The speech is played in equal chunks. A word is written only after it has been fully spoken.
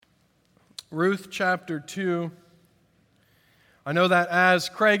Ruth chapter 2. I know that as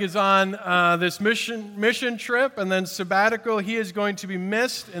Craig is on this mission trip and then sabbatical, he is going to be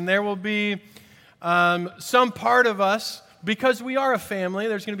missed, and there will be some part of us, because we are a family,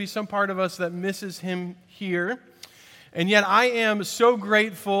 there's going to be some part of us that misses him here. And yet I am so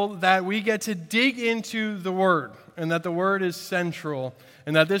grateful that we get to dig into the Word, and that the Word is central,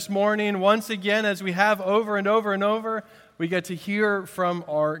 and that this morning, once again, as we have over and over and over, we get to hear from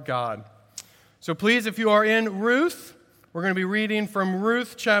our God. So please, if you are in Ruth, we're going to be reading from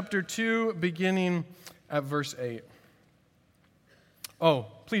Ruth chapter 2, beginning at verse 8. Oh,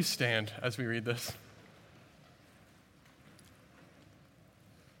 please stand as we read this.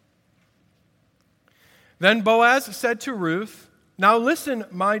 Then Boaz said to Ruth, "Now listen,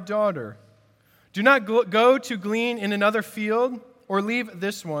 my daughter. Do not go to glean in another field or leave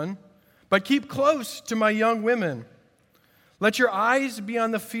this one, but keep close to my young women. Let your eyes be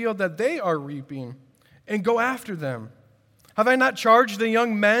on the field that they are reaping, and go after them. Have I not charged the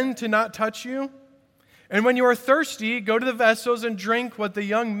young men to not touch you? And when you are thirsty, go to the vessels and drink what the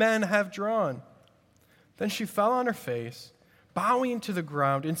young men have drawn." Then she fell on her face, bowing to the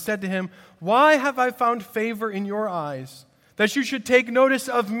ground, and said to him, "Why have I found favor in your eyes, that you should take notice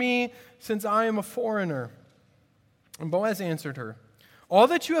of me, since I am a foreigner?" And Boaz answered her, "All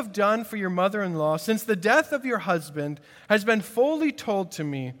that you have done for your mother-in-law since the death of your husband has been fully told to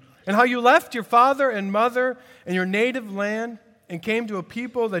me, and how you left your father and mother and your native land and came to a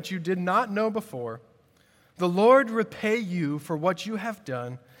people that you did not know before. The Lord repay you for what you have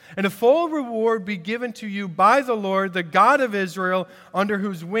done, and a full reward be given to you by the Lord, the God of Israel, under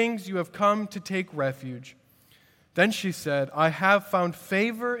whose wings you have come to take refuge." Then she said, "I have found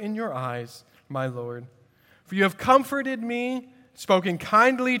favor in your eyes, my Lord, for you have comforted me, spoken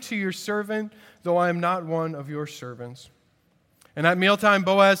kindly to your servant, though I am not one of your servants." And at mealtime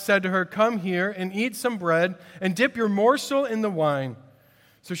Boaz said to her, "Come here and eat some bread, and dip your morsel in the wine."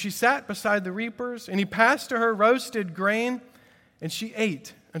 So she sat beside the reapers, and he passed to her roasted grain, and she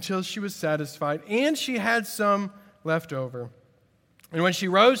ate until she was satisfied, and she had some left over. And when she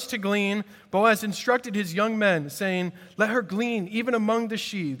rose to glean, Boaz instructed his young men, saying, "Let her glean even among the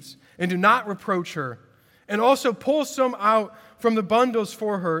sheaves, and do not reproach her. And also pull some out from the bundles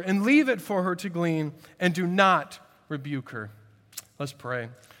for her, and leave it for her to glean, and do not rebuke her." Let's pray.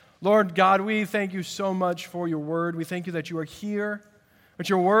 Lord God, we thank you so much for your word. We thank you that you are here, that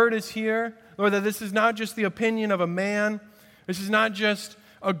your word is here. Lord, that this is not just the opinion of a man. This is not just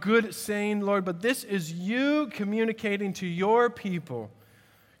a good saying, Lord, but this is you communicating to your people.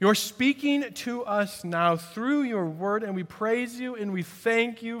 You're speaking to us now through your word, and we praise you and we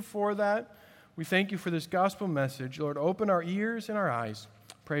thank you for that. We thank you for this gospel message. Lord, open our ears and our eyes.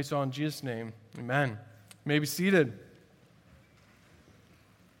 Praise all in Jesus' name. Amen. You may be seated.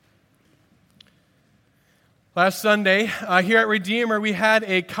 Last Sunday, here at Redeemer, we had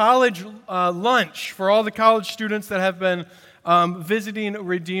a college lunch for all the college students that have been visiting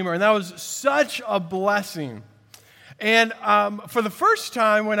Redeemer, and that was such a blessing. And for the first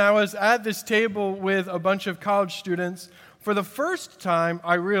time, when I was at this table with a bunch of college students, for the first time,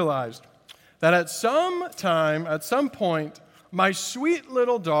 I realized that at some point, my sweet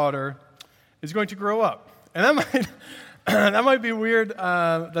little daughter is going to grow up. And that might be weird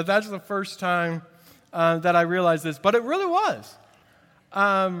that that's the first time that I realized this, but it really was.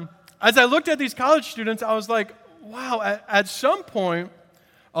 As I looked at these college students, I was like, wow, at some point,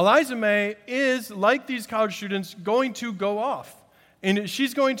 Eliza May is, like these college students, going to go off. And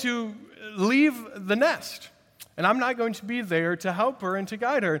she's going to leave the nest. And I'm not going to be there to help her and to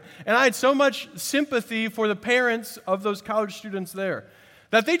guide her. And I had so much sympathy for the parents of those college students there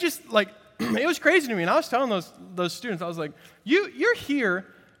that they just, it was crazy to me. And I was telling those students, I was like, you're here,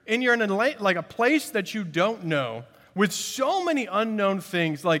 and you're in a place that you don't know, with so many unknown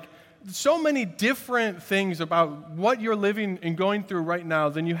things, so many different things about what you're living and going through right now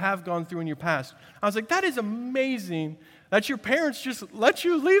than you have gone through in your past. I was like, that is amazing that your parents just let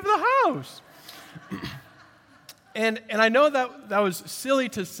you leave the house. And I know that was silly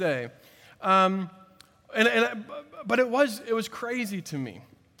to say, but it was crazy to me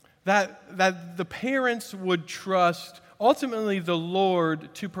that the parents would trust ultimately the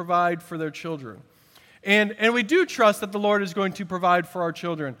Lord to provide for their children. And we do trust that the Lord is going to provide for our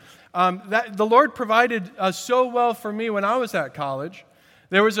children. That the Lord provided so well for me when I was at college.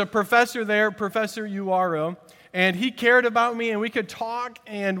 There was a professor there, Professor Uaro, and he cared about me, and we could talk,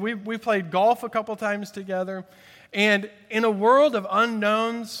 and we played golf a couple times together. And in a world of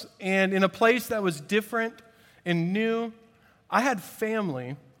unknowns and in a place that was different and new, I had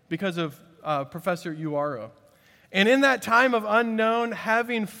family because of Professor Uaro. And in that time of unknown,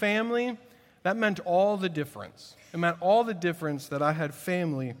 having family that meant all the difference. It meant all the difference that I had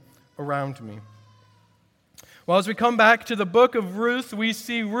family around me. Well, as we come back to the book of Ruth, we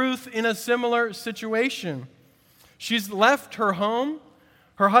see Ruth in a similar situation. She's left her home.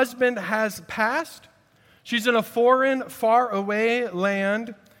 Her husband has passed. She's in a foreign, far-away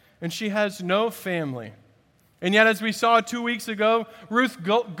land, and she has no family. And yet, as we saw 2 weeks ago, Ruth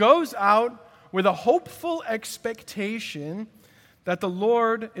goes out with a hopeful expectation that the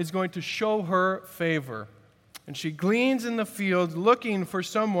Lord is going to show her favor. And she gleans in the field looking for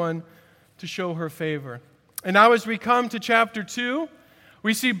someone to show her favor. And now as we come to chapter 2,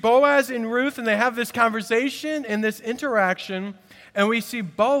 we see Boaz and Ruth, and they have this conversation and this interaction, and we see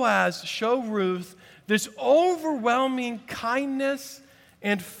Boaz show Ruth this overwhelming kindness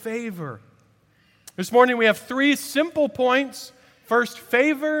and favor. This morning we have 3 simple points. First,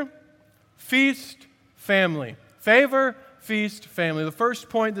 favor, feast, family. Favor, feast, family. The first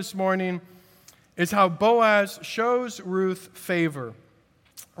point this morning is how Boaz shows Ruth favor.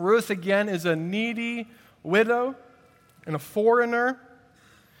 Ruth, again, is a needy widow and a foreigner.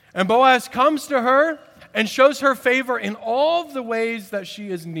 And Boaz comes to her and shows her favor in all the ways that she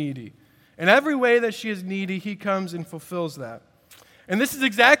is needy. In every way that she is needy, he comes and fulfills that. And this is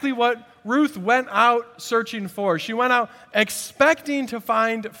exactly what Ruth went out searching for. She went out expecting to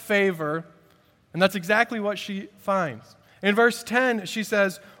find favor, and that's exactly what she finds. In verse 10, she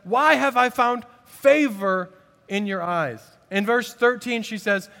says, "Why have I found favor in your eyes?" In verse 13, she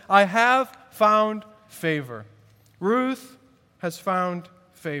says, "I have found favor." Ruth has found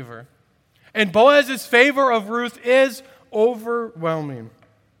favor. And Boaz's favor of Ruth is overwhelming.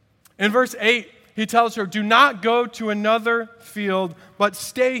 In verse 8, he tells her, "Do not go to another field, but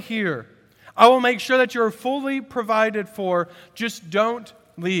stay here. I will make sure that you are fully provided for. Just don't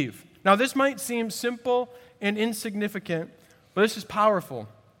leave." Now, this might seem simple and insignificant, but this is powerful.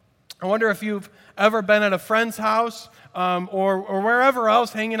 I wonder if you've ever been at a friend's house or wherever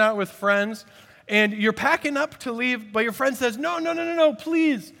else hanging out with friends, and you're packing up to leave, but your friend says, no,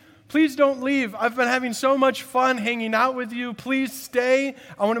 please don't leave. I've been having so much fun hanging out with you. Please stay.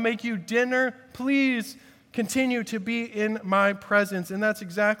 I want to make you dinner. Please continue to be in my presence. And that's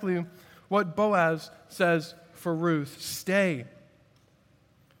exactly what Boaz says for Ruth. Stay.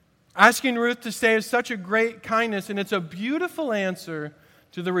 Asking Ruth to stay is such a great kindness, and it's a beautiful answer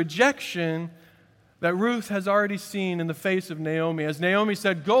to the rejection that Ruth has already seen in the face of Naomi. As Naomi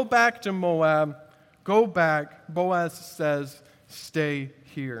said, "Go back to Moab, go back," Boaz says, "Stay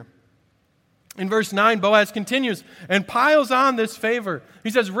here." In verse 9, Boaz continues and piles on this favor. He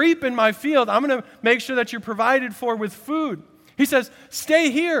says, "Reap in my field. I'm going to make sure that you're provided for with food." He says,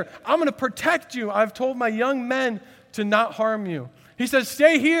 "Stay here. I'm going to protect you. I've told my young men to not harm you." He says,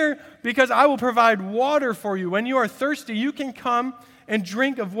 "Stay here because I will provide water for you. When you are thirsty, you can come and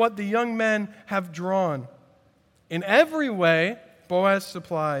drink of what the young men have drawn." In every way, Boaz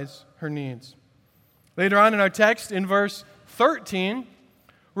supplies her needs. Later on in our text, in verse 13,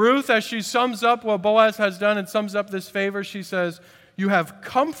 Ruth, as she sums up what Boaz has done and sums up this favor, she says, "You have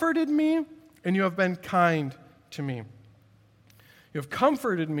comforted me and you have been kind to me." You have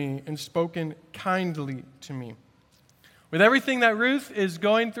comforted me and spoken kindly to me. With everything that Ruth is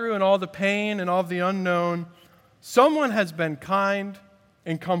going through and all the pain and all the unknown, someone has been kind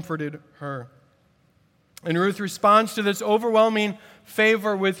and comforted her. And Ruth responds to this overwhelming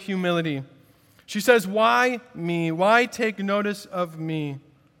favor with humility. She says, "Why me? Why take notice of me?"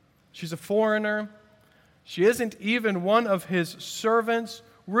 She's a foreigner. She isn't even one of his servants.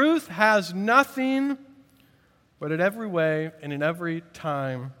 Ruth has nothing, but in every way and in every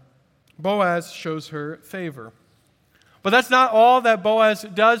time, Boaz shows her favor. But that's not all that Boaz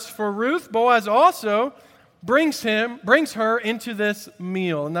does for Ruth. Boaz also brings her into this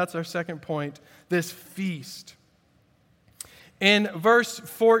meal, and that's our second point, this feast. In verse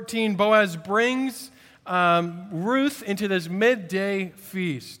 14, Boaz brings Ruth into this midday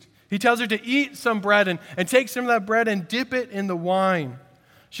feast. He tells her to eat some bread and take some of that bread and dip it in the wine.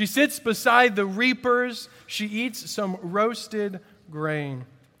 She sits beside the reapers. She eats some roasted grain.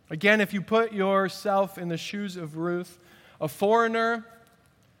 Again, if you put yourself in the shoes of Ruth, a foreigner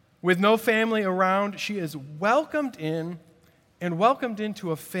with no family around, she is welcomed in and welcomed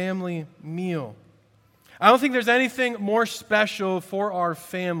into a family meal. I don't think there's anything more special for our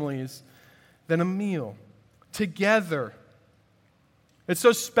families than a meal together. It's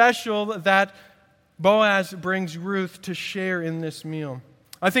so special that Boaz brings Ruth to share in this meal.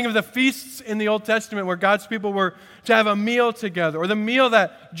 I think of the feasts in the Old Testament where God's people were to have a meal together, or the meal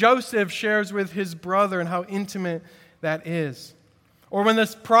that Joseph shares with his brother and how intimate that is. Or when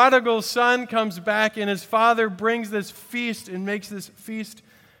this prodigal son comes back and his father brings this feast and makes this feast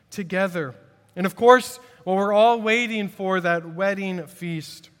together. And of course, well, we're all waiting for that wedding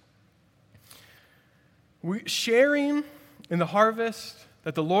feast. Sharing in the harvest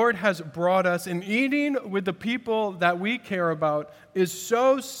that the Lord has brought us and eating with the people that we care about is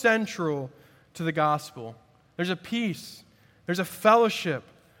so central to the gospel. There's a peace, there's a fellowship,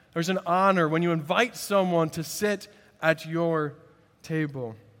 there's an honor when you invite someone to sit at your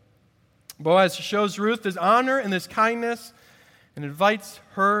table. Boaz shows Ruth this honor and this kindness and invites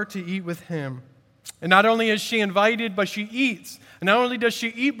her to eat with him. And not only is she invited, but she eats. And not only does she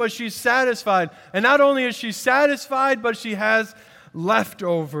eat, but she's satisfied. And not only is she satisfied, but she has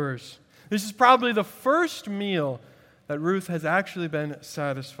leftovers. This is probably the first meal that Ruth has actually been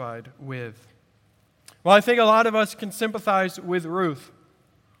satisfied with. Well, I think a lot of us can sympathize with Ruth.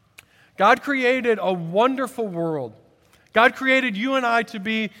 God created a wonderful world. God created you and I to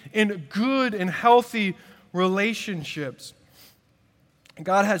be in good and healthy relationships.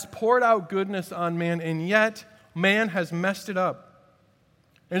 God has poured out goodness on man, and yet man has messed it up.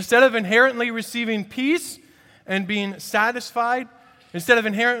 Instead of inherently receiving peace and being satisfied, instead of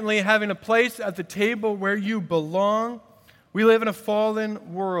inherently having a place at the table where you belong, we live in a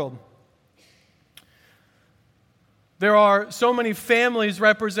fallen world. There are so many families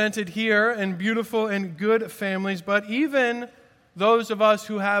represented here, and beautiful and good families, but even those of us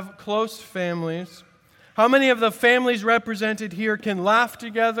who have close families, how many of the families represented here can laugh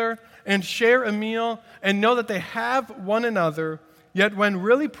together and share a meal and know that they have one another, yet when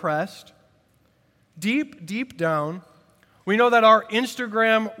really pressed, deep down, we know that our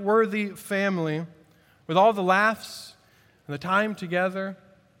Instagram-worthy family, with all the laughs and the time together,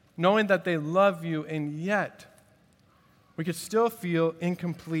 knowing that they love you, and yet we could still feel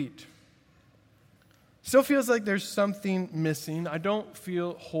incomplete. Still feels like there's something missing. I don't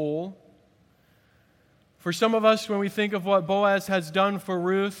feel whole. For some of us, when we think of what Boaz has done for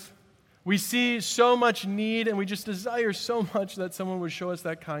Ruth, we see so much need and we just desire so much that someone would show us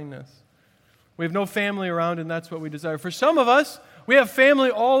that kindness. We have no family around, and that's what we desire. For some of us, we have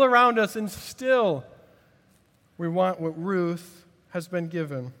family all around us, and still we want what Ruth has been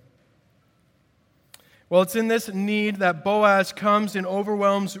given. Well, it's in this need that Boaz comes and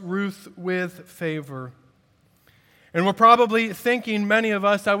overwhelms Ruth with favor. And we're probably thinking, many of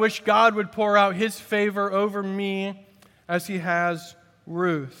us, I wish God would pour out his favor over me as he has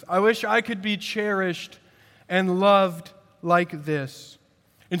Ruth. I wish I could be cherished and loved like this.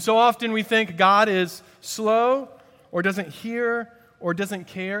 And so often we think God is slow or doesn't hear or doesn't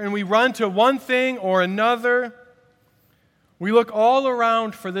care, and we run to one thing or another. We look all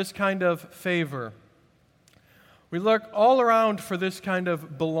around for this kind of favor. We look all around for this kind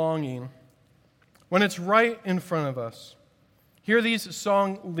of belonging when it's right in front of us. Hear these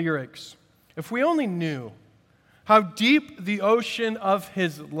song lyrics. If we only knew how deep the ocean of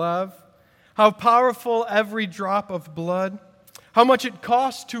his love, how powerful every drop of blood, how much it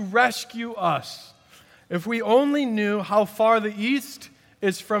costs to rescue us. If we only knew how far the east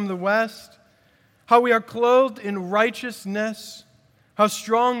is from the west, how we are clothed in righteousness, how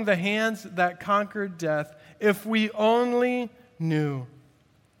strong the hands that conquered death. If we only knew.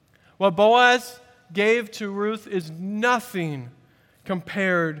 What Boaz gave to Ruth is nothing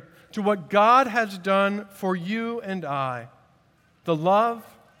compared to what God has done for you and I. The love,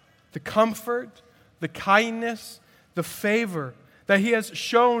 the comfort, the kindness, the favor that he has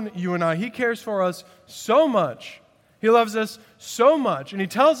shown you and I. He cares for us so much. He loves us so much. And he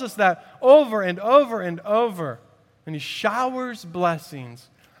tells us that over and over and over. And he showers blessings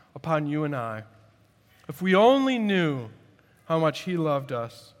upon you and I. If we only knew how much he loved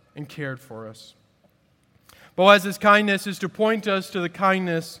us and cared for us. Boaz's kindness is to point us to the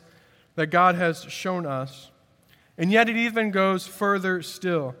kindness that God has shown us. And yet it even goes further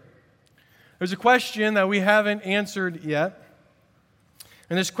still. There's a question that we haven't answered yet.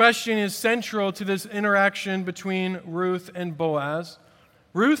 And this question is central to this interaction between Ruth and Boaz.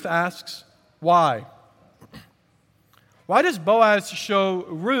 Ruth asks, why? Why does Boaz show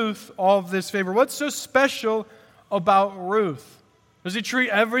Ruth all of this favor? What's so special about Ruth? Does he treat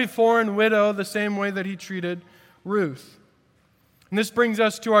every foreign widow the same way that he treated Ruth? And this brings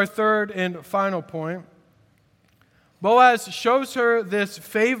us to our third and final point. Boaz shows her this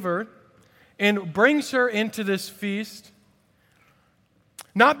favor and brings her into this feast,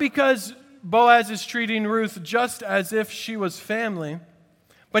 not because Boaz is treating Ruth just as if she was family,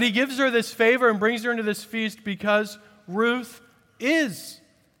 but he gives her this favor and brings her into this feast because Ruth is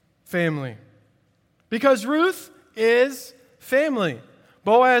family. Because Ruth is family.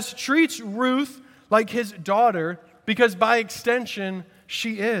 Boaz treats Ruth like his daughter because by extension,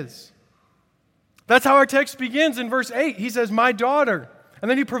 she is. That's how our text begins in verse 8. He says, my daughter. And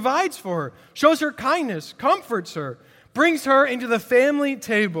then he provides for her, shows her kindness, comforts her, brings her into the family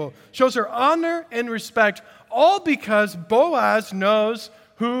table, shows her honor and respect, all because Boaz knows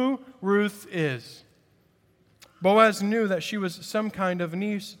who Ruth is. Boaz knew that she was some kind of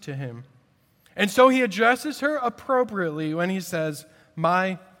niece to him. And so he addresses her appropriately when he says,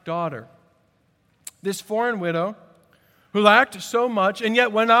 "My daughter." This foreign widow, who lacked so much and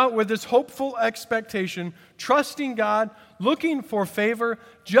yet went out with this hopeful expectation, trusting God, looking for favor,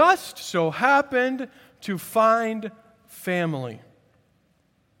 just so happened to find family.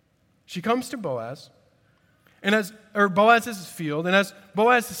 She comes to Boaz, Boaz's field, and as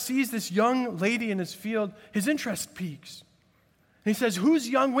Boaz sees this young lady in his field, his interest peaks. And he says, whose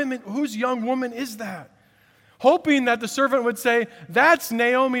young woman is that? Hoping that the servant would say, "That's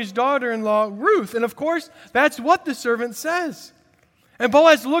Naomi's daughter-in-law, Ruth." And of course, that's what the servant says. And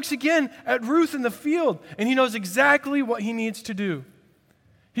Boaz looks again at Ruth in the field, and he knows exactly what he needs to do.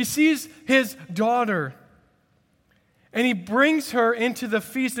 He sees his daughter, and he brings her into the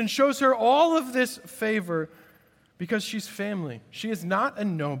feast and shows her all of this favor because she's family. She is not a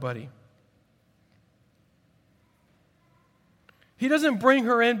nobody. He doesn't bring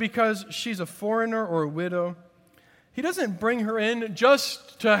her in because she's a foreigner or a widow. He doesn't bring her in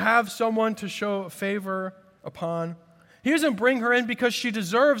just to have someone to show favor upon. He doesn't bring her in because she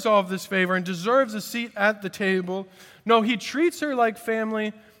deserves all of this favor and deserves a seat at the table. No, he treats her like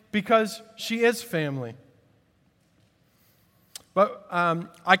family because she is family. But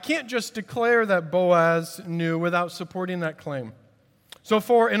I can't just declare that Boaz knew without supporting that claim. So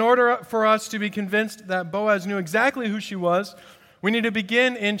in order for us to be convinced that Boaz knew exactly who she was, we need to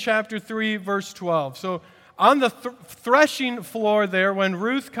begin in chapter 3, verse 12. So on the threshing floor there, when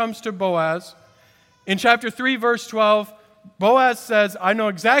Ruth comes to Boaz, in chapter 3, verse 12, Boaz says, "I know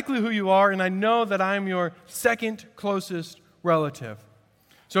exactly who you are, and I know that I am your second closest relative."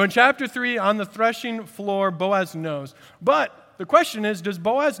 So in chapter 3, on the threshing floor, Boaz knows. But the question is, does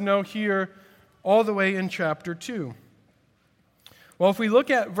Boaz know here all the way in chapter 2? Well, if we look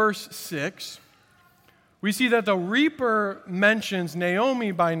at verse 6, we see that the reaper mentions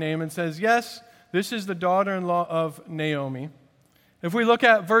Naomi by name and says, "Yes, this is the daughter-in-law of Naomi." If we look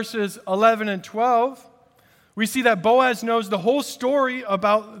at verses 11 and 12, we see that Boaz knows the whole story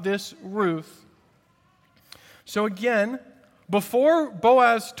about this Ruth. So again, before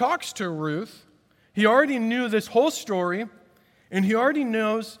Boaz talks to Ruth, he already knew this whole story, and he already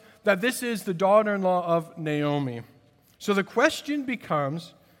knows that this is the daughter-in-law of Naomi. So the question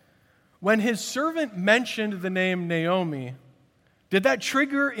becomes, when his servant mentioned the name Naomi, did that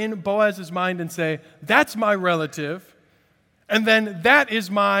trigger in Boaz's mind and say, "That's my relative, and then that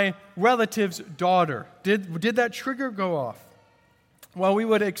is my relative's daughter"? Did that trigger go off? Well, we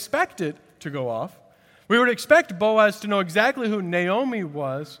would expect it to go off. We would expect Boaz to know exactly who Naomi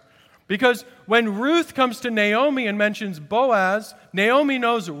was, because when Ruth comes to Naomi and mentions Boaz, Naomi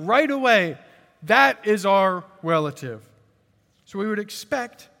knows right away, that is our relative. So we would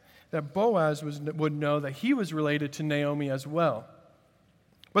expect that Boaz would know that he was related to Naomi as well.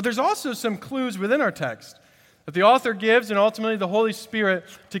 But there's also some clues within our text that the author gives, and ultimately the Holy Spirit,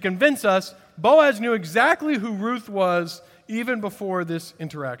 to convince us Boaz knew exactly who Ruth was even before this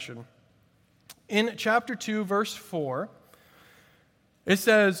interaction. In chapter 2, verse 4, it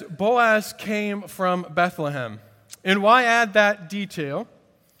says, Boaz came from Bethlehem. And why add that detail?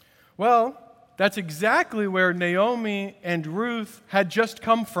 Well, that's exactly where Naomi and Ruth had just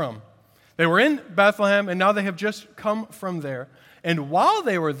come from. They were in Bethlehem, and now they have just come from there. And while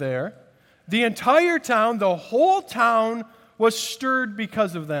they were there, the entire town, the whole town, was stirred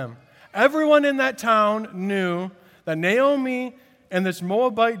because of them. Everyone in that town knew that Naomi and this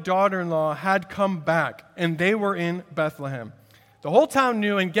Moabite daughter-in-law had come back, and they were in Bethlehem. The whole town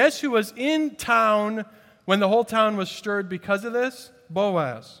knew, and guess who was in town when the whole town was stirred because of this?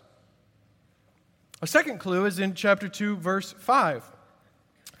 Boaz. A second clue is in chapter 2, verse 5.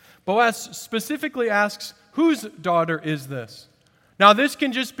 Boaz specifically asks, whose daughter is this? Now, this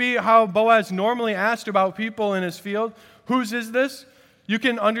can just be how Boaz normally asked about people in his field. Whose is this? You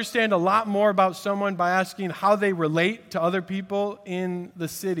can understand a lot more about someone by asking how they relate to other people in the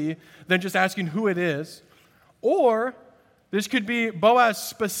city than just asking who it is. Or this could be Boaz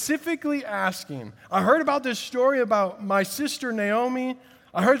specifically asking, I heard about this story about my sister Naomi.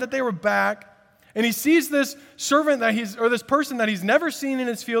 I heard that they were back. And he sees this servant this person that he's never seen in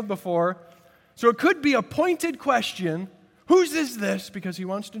his field before. So it could be a pointed question. Whose is this? Because he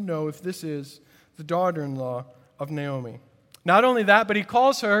wants to know if this is the daughter-in-law of Naomi. Not only that, but he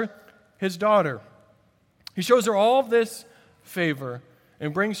calls her his daughter. He shows her all of this favor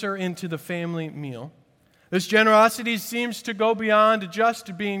and brings her into the family meal. This generosity seems to go beyond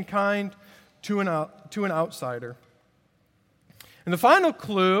just being kind to an outsider. And the final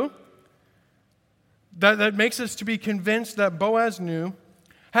clue that makes us to be convinced that Boaz knew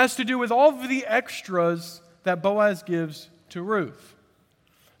has to do with all of the extras that Boaz gives to Ruth.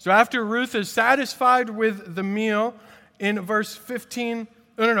 So after Ruth is satisfied with the meal in verse 15,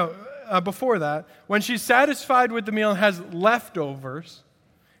 before that, when she's satisfied with the meal and has leftovers,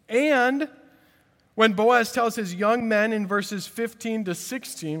 and when Boaz tells his young men in verses 15 to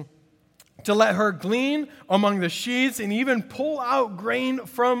 16 to let her glean among the sheaves and even pull out grain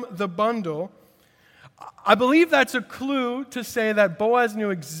from the bundle, I believe that's a clue to say that Boaz knew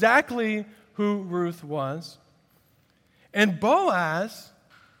exactly who Ruth was. And Boaz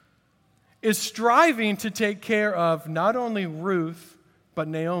is striving to take care of not only Ruth, but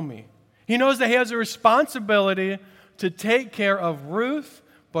Naomi. He knows that he has a responsibility to take care of Ruth,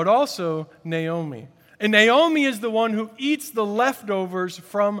 but also Naomi. And Naomi is the one who eats the leftovers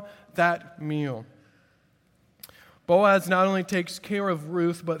from that meal. Boaz not only takes care of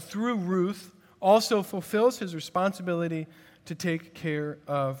Ruth, but through Ruth also fulfills his responsibility to take care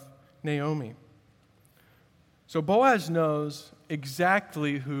of Naomi. So Boaz knows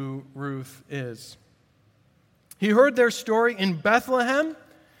exactly who Ruth is. He heard their story in Bethlehem.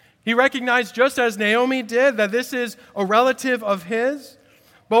 He recognized, just as Naomi did, that this is a relative of his.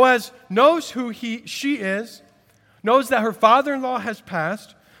 Boaz knows who she is, knows that her father-in-law has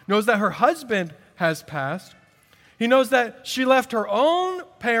passed, knows that her husband has passed. He knows that she left her own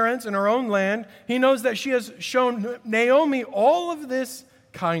parents and her own land. He knows that she has shown Naomi all of this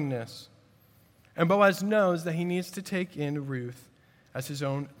kindness. And Boaz knows that he needs to take in Ruth as his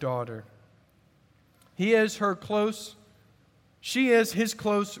own daughter. She is his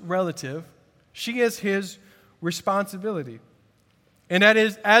close relative. She is his responsibility. And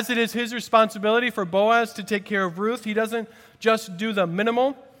as it is his responsibility for Boaz to take care of Ruth, he doesn't just do the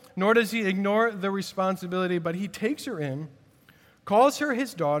minimal, nor does he ignore the responsibility, but he takes her in, calls her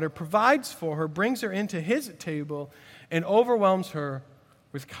his daughter, provides for her, brings her into his table, and overwhelms her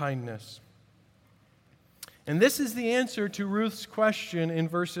with kindness. And this is the answer to Ruth's question in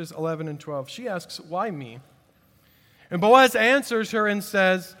verses 11 and 12. She asks, "Why me?" And Boaz answers her and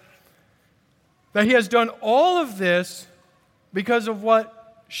says that he has done all of this because of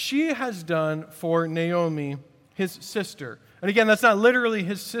what she has done for Naomi, his sister. And again, that's not literally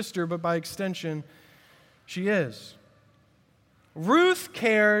his sister, but by extension, she is. Ruth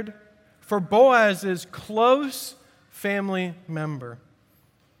cared for Boaz's close family member.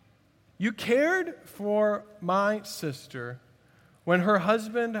 You cared for my sister when her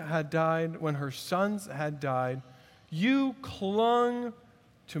husband had died, when her sons had died. You clung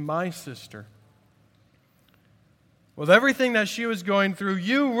to my sister. With everything that she was going through,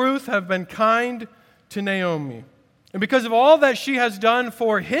 you, Ruth, have been kind to Naomi. And because of all that she has done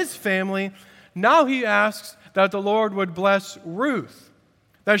for his family, now he asks that the Lord would bless Ruth,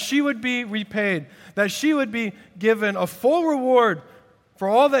 that she would be repaid, that she would be given a full reward for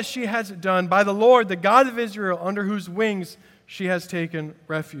all that she has done by the Lord, the God of Israel, under whose wings she has taken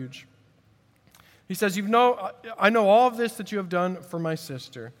refuge. He says, I know all of this that you have done for my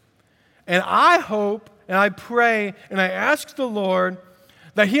sister. And I hope, and I pray, and I ask the Lord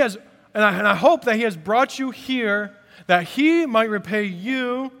that he has, and I hope that he has brought you here that he might repay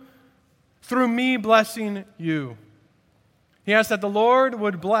you through me blessing you. He asks that the Lord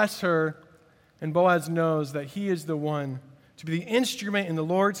would bless her, and Boaz knows that he is the one to be the instrument in the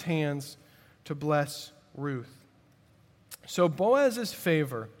Lord's hands to bless Ruth. So Boaz's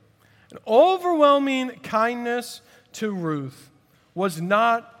favor, an overwhelming kindness to Ruth, was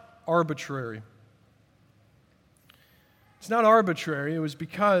not arbitrary. It's not arbitrary. It was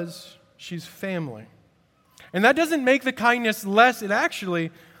because she's family. And that doesn't make the kindness less. It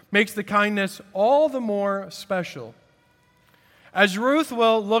actually makes the kindness all the more special. As Ruth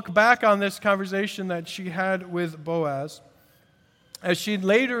will look back on this conversation that she had with Boaz, as she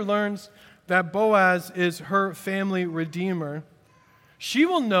later learns that Boaz is her family redeemer, she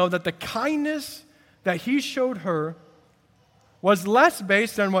will know that the kindness that he showed her was less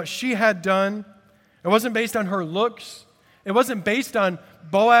based on what she had done. It wasn't based on her looks. It wasn't based on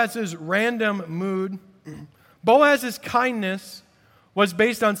Boaz's random mood. Boaz's kindness was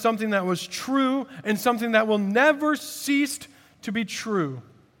based on something that was true and something that will never cease to be true.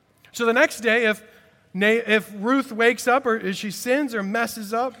 So the next day, if Ruth wakes up or if she sins or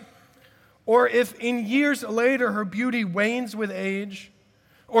messes up, or if in years later her beauty wanes with age,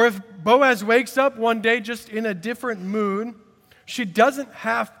 or if Boaz wakes up one day just in a different mood, she doesn't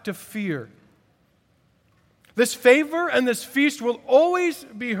have to fear. This favor and this feast will always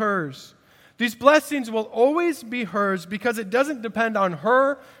be hers. These blessings will always be hers because it doesn't depend on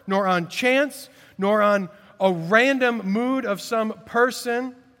her, nor on chance, nor on a random mood of some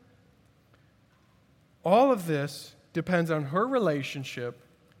person. All of this depends on her relationship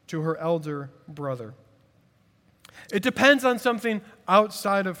to her elder brother. It depends on something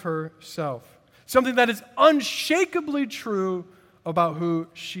outside of herself, something that is unshakably true about who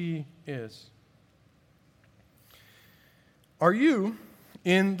she is. Are you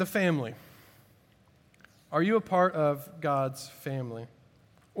in the family? Are you a part of God's family?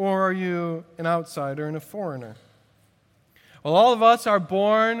 Or are you an outsider and a foreigner? Well, all of us are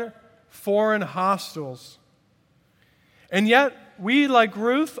born foreign hostiles. And yet, we, like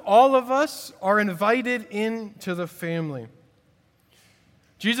Ruth, all of us are invited into the family.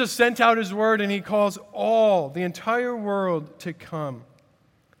 Jesus sent out his word and he calls the entire world to come.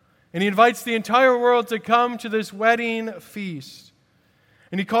 And he invites the entire world to come to this wedding feast.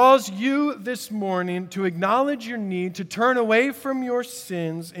 And he calls you this morning to acknowledge your need to turn away from your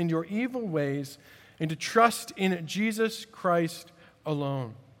sins and your evil ways and to trust in Jesus Christ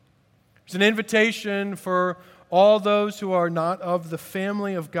alone. It's an invitation for all those who are not of the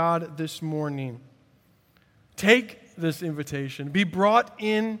family of God this morning. Take this invitation. Be brought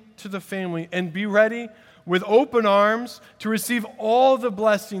into the family and be ready with open arms to receive all the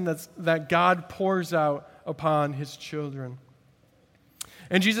blessing that God pours out upon his children.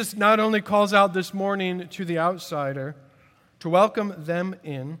 And Jesus not only calls out this morning to the outsider to welcome them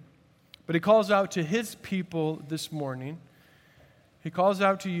in, but he calls out to his people this morning. He calls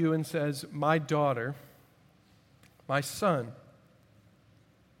out to you and says, "My daughter, my son."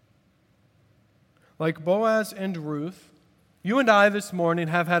 Like Boaz and Ruth, you and I this morning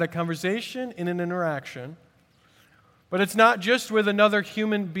have had a conversation and an interaction, but it's not just with another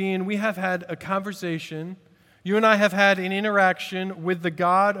human being. We have had a conversation. You and I have had an interaction with the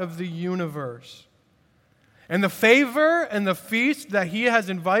God of the universe. And the favor and the feast that he has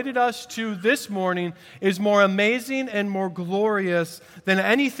invited us to this morning is more amazing and more glorious than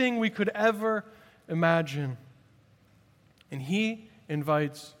anything we could ever imagine. And he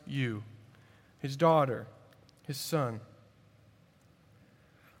invites you, his daughter, his son.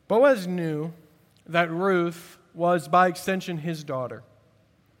 Boaz knew that Ruth was, by extension, his daughter.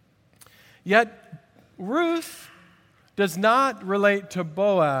 Yet, Ruth does not relate to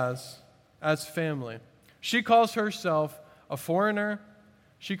Boaz as family. She calls herself a foreigner.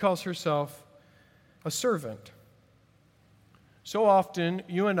 She calls herself a servant. So often,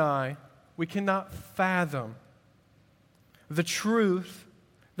 you and I, we cannot fathom the truth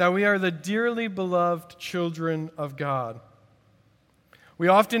that we are the dearly beloved children of God. We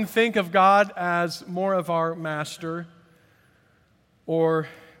often think of God as more of our master or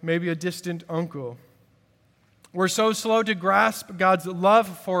maybe a distant uncle. We're so slow to grasp God's love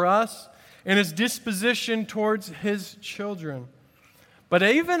for us and his disposition towards his children. But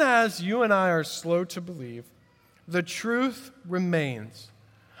even as you and I are slow to believe, the truth remains.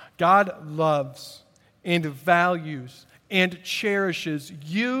 God loves and values and cherishes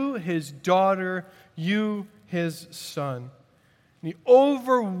you, his daughter, you, his son. And he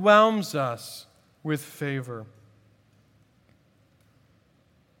overwhelms us with favor.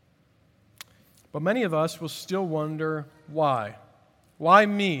 But many of us will still wonder why. Why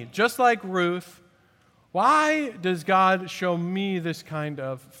me? Just like Ruth, why does God show me this kind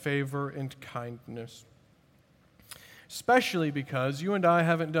of favor and kindness? Especially because you and I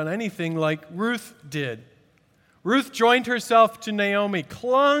haven't done anything like Ruth did. Ruth joined herself to Naomi,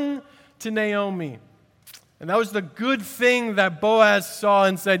 clung to Naomi. And that was the good thing that Boaz saw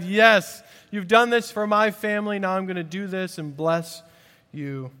and said, "Yes, you've done this for my family. Now I'm going to do this and bless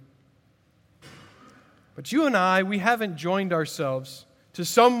you." But you and I, we haven't joined ourselves to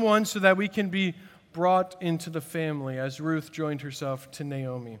someone so that we can be brought into the family, as Ruth joined herself to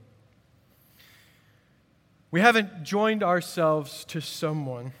Naomi. We haven't joined ourselves to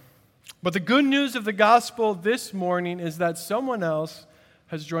someone. But the good news of the gospel this morning is that someone else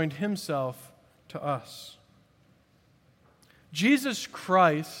has joined himself to us. Jesus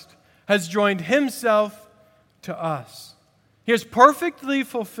Christ has joined himself to us. He has perfectly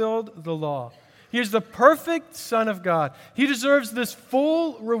fulfilled the law. He is the perfect Son of God. He deserves this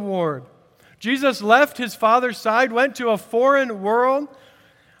full reward. Jesus left his Father's side, went to a foreign world,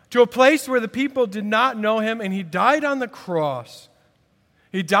 to a place where the people did not know him, and he died on the cross.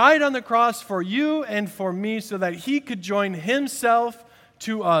 He died on the cross for you and for me so that he could join himself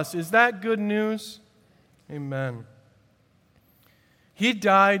to us. Is that good news? Amen. He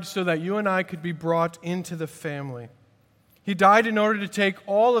died so that you and I could be brought into the family. He died in order to take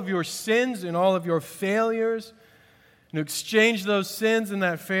all of your sins and all of your failures and exchange those sins and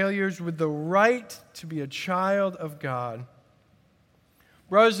that failures with the right to be a child of God.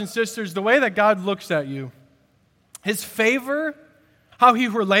 Brothers and sisters, the way that God looks at you, His favor, how He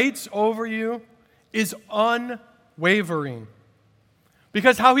relates over you, is unwavering.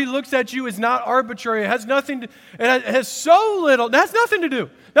 Because how He looks at you is not arbitrary. It has nothing to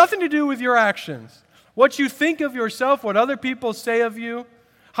do with your actions. What you think of yourself, what other people say of you,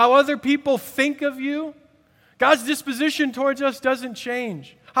 how other people think of you. God's disposition towards us doesn't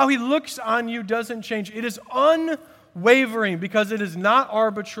change. How He looks on you doesn't change. It is unwavering because it is not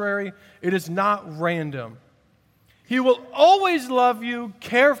arbitrary. It is not random. He will always love you,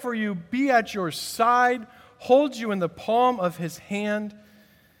 care for you, be at your side, hold you in the palm of His hand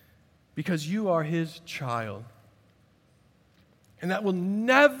because you are His child. And that will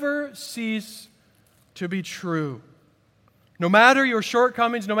never cease to be true. No matter your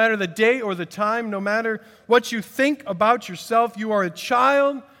shortcomings, no matter the day or the time, no matter what you think about yourself, you are a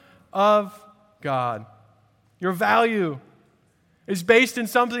child of God. Your value is based in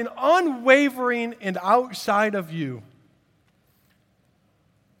something unwavering and outside of you.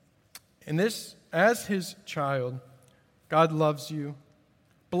 And this, as His child, God loves you,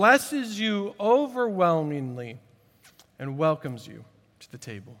 blesses you overwhelmingly, and welcomes you to the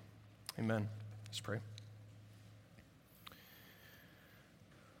table. Amen. Let's pray.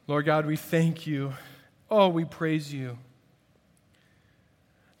 Lord God, we thank you. Oh, we praise you.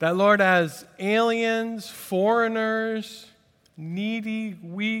 That, Lord, as aliens, foreigners, needy,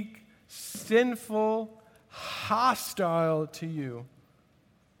 weak, sinful, hostile to you,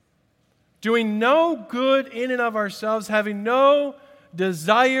 doing no good in and of ourselves, having no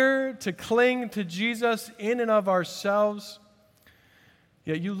desire to cling to Jesus in and of ourselves,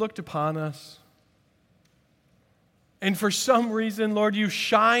 yet you looked upon us. And for some reason, Lord, you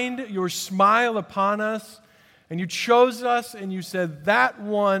shined your smile upon us, and you chose us, and you said, that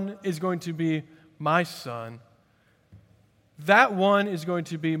one is going to be my son. That one is going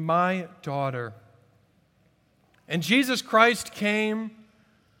to be my daughter. And Jesus Christ came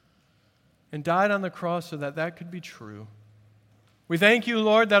and died on the cross so that that could be true. We thank you,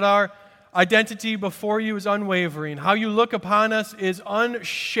 Lord, that our identity before you is unwavering. How you look upon us is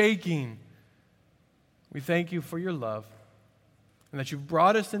unshaking. We thank you for your love and that you've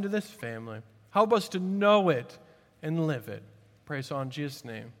brought us into this family. Help us to know it and live it. Pray so in Jesus'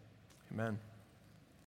 name. Amen.